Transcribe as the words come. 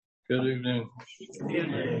Good evening.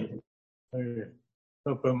 I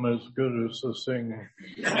hope I'm as good as the singing.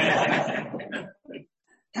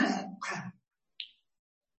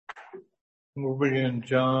 We'll begin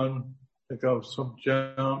John, pick up some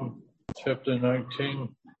John, chapter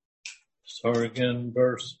 19. Start again,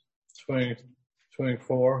 verse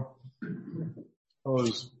 24. I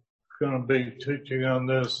was going to be teaching on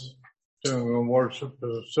this during a worship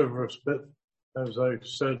service, but as I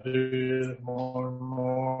studied it more and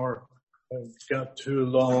more, it got too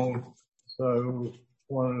long, so I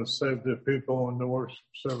wanted to save the people in the worship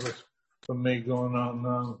service from me going on and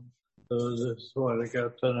on. So this is what I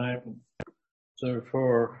got tonight.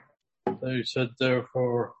 Therefore,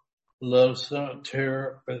 let us not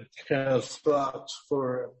tear but cast lots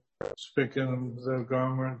for it. Speaking of the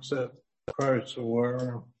garments that Christ will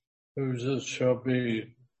wear, whose it shall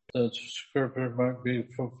be, that the scripture might be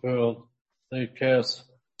fulfilled. They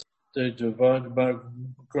divided my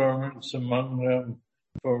garments among them.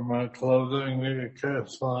 For my clothing, they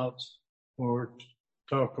cast lots. We're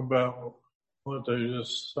talk about what they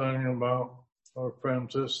just sang about, our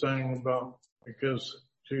friends just sang about, because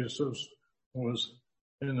Jesus was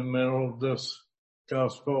in the middle of this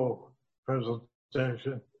gospel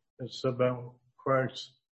presentation. It's about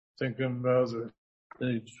Christ, thinking about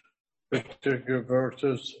these particular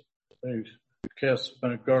verses. They cast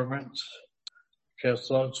my garments,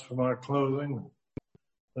 cast lots for my clothing.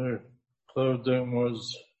 Their clothing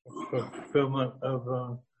was fulfillment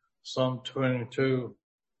of Psalm 22,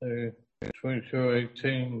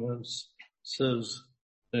 22:18 says,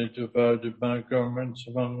 they divided my garments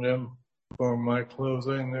among them. For my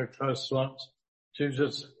clothing, their cast lots.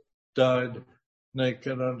 Jesus died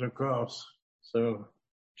naked on the cross. So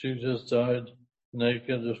Jesus died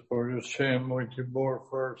naked as for the shame which he bore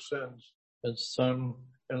for our sins. At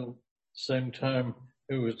the same time,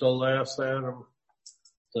 he was the last Adam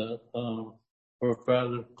that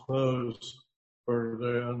provided clothes for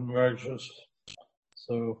the unrighteous.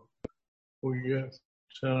 So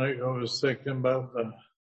tonight I was thinking about the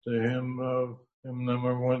hymn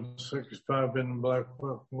number 165 in the Black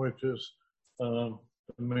Book, which is the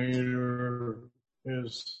meter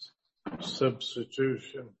is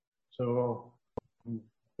substitution. So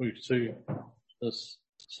we see this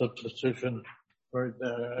substitution right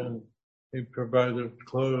there, and he provided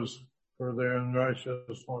clothes for the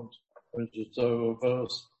unrighteous ones, which is all of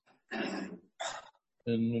us.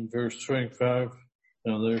 In verse 25,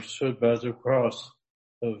 now there stood by the cross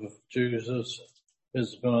of Jesus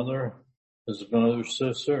his mother's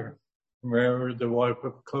sister, Mary the wife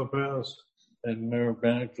of Clopas, and Mary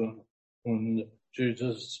Magdalene. When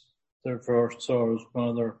Jesus therefore saw his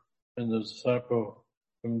mother and the disciple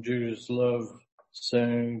whom Jesus loved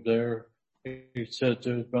standing there, he said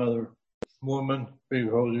to his mother, Woman,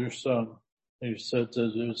 behold your son. He said to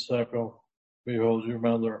the disciple, Behold your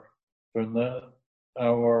mother. From that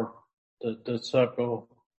hour, the disciple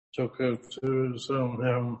took her to his own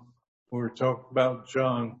home. We're talking about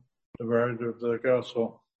John, the writer of the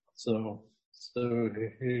gospel. So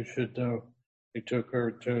he should know he took her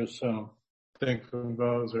to his home. Think of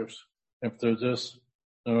others. After this,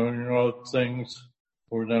 knowing all things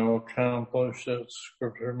were now accomplished, that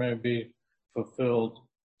scripture may be fulfilled,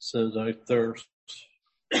 says, I thirst.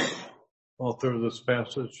 All through this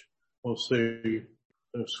passage, we'll see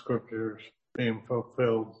the scriptures being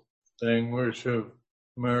fulfilled. The anguish of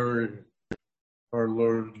Mary, our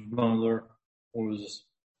Lord's mother, was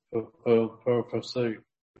fulfilled prophecy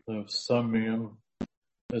of Simeon.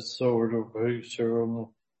 Its sword will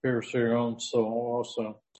pierce your own soul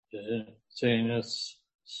also. Seeing his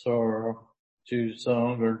sorrow, Jesus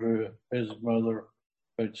honored his mother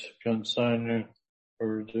by consigning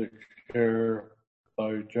her to care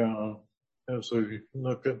by John. As we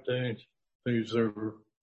look at these are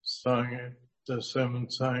the 7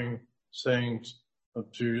 sayings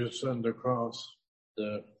of Jesus on the cross.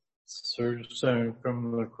 The third saying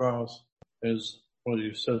from the cross is what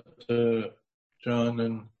he said to John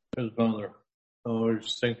and his mother.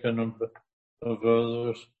 Always thinking of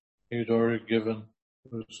others he'd already given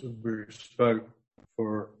respect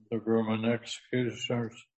for the Roman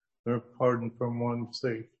executioners, their pardon from one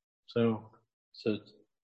thief. So said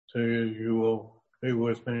to you, you will be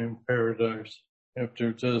with me in paradise.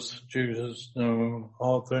 After this, Jesus, knowing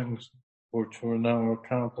all things which were now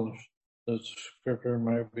accomplished, that scripture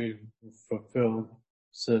might be fulfilled,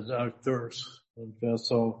 said, I thirst. A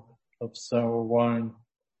vessel of sour wine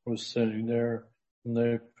was sitting there, and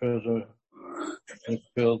they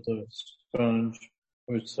filled a sponge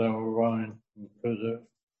with sour wine and put it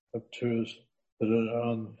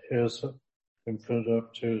on his and put it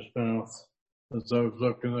up to his mouth. As I was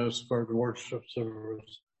looking at this part of the worship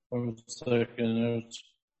service, was thinking it's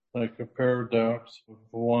like a paradox of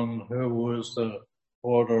one who was the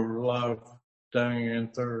water of life, dying in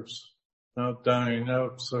thirst, not dying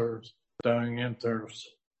of thirst, dying in thirst.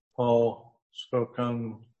 Paul spoke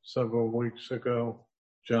on several weeks ago,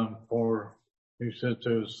 John 4. He said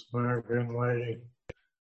to his Samaritan lady,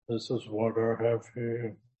 "This is what I have for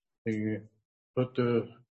you." He put the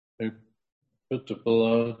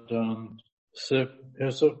blood on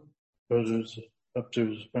hyssop, put it up to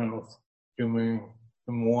his mouth, giving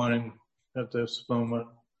him wine at this moment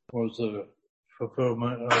was a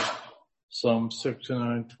fulfillment of Psalm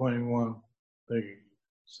 69:21. They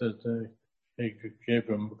said he gave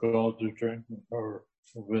him gall to drink or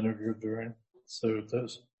vinegar drink. So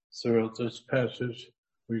throughout this passage,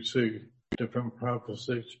 we see different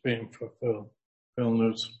prophecies being fulfilled.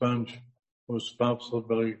 The sponge was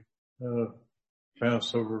possibly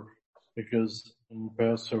Passover, because in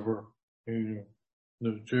Passover, the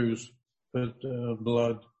Jews put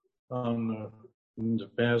blood on the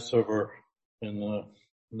Passover.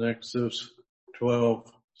 In Exodus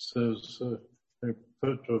 12 says they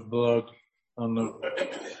put the blood on the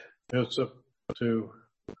hyssop to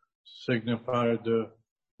signify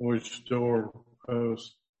which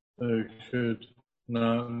doorpost they should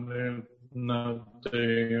not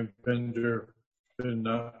the avenger should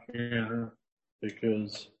not enter,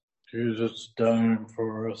 because Jesus dying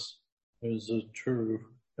for us is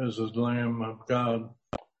as a Lamb of God.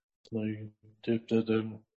 They dipped it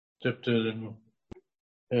in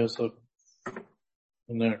hyssop.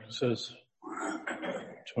 In Exodus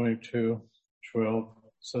 22:12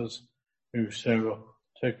 says, "You shall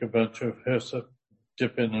take a bunch of hyssop,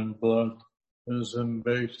 dip it in blood, as in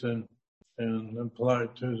basin, and apply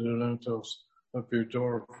it to the lintels of your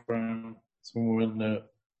door frame." So when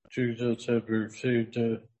Jesus had received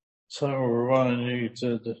the sour wine, he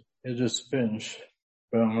said, "It is finished."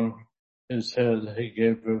 Bowing his head, he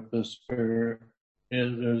gave up his spirit.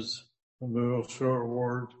 It is a little short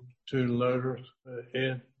word, 2 letters.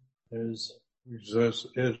 It is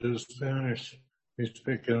finished. He's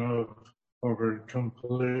speaking of over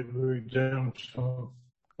complete redemption.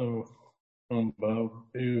 About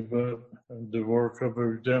you, but the work of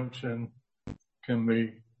redemption can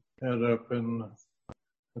be had up in,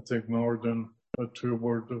 I think, more than a 2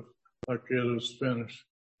 words of like it is finished.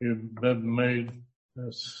 You've been made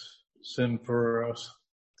as sin for us.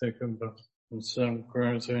 Think about in 2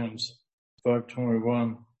 Corinthians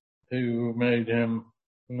 5:21, he who made him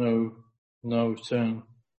no sin,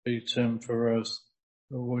 beat sin for us,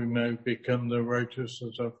 that we may become the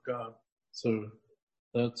righteousness of God. So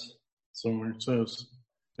that's when it says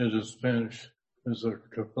it is finished. Is a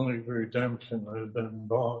complete redemption that had been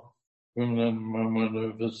bought. From the moment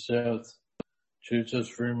of his death,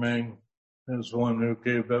 Jesus remained as one who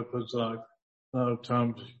gave up his life. A lot of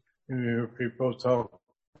times you hear people talk,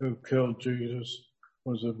 who killed Jesus?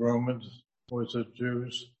 Was it Romans? Was it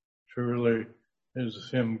Jews? Truly is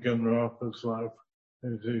him giving off his life,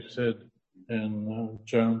 as he said in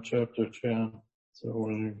John chapter 10. So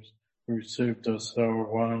when he received the sour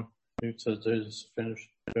wine, he said it is finished.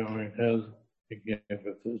 Going ahead, he gave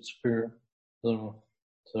up his spirit. So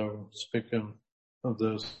speaking of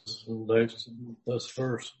this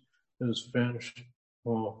verse is finished.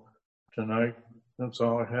 Well, tonight, that's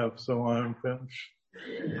all I have, so I'm finished.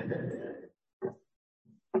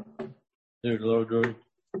 Dear Lord,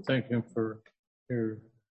 we thank you for your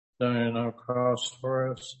dying on the cross for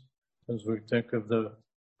us. As we think of the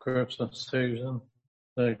Christmas season,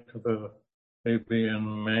 think of the baby in the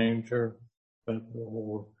manger, but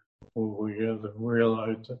we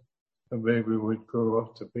realize that the baby would grow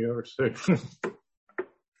up to be our Savior.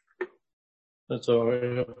 That's all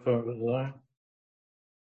I have for tonight.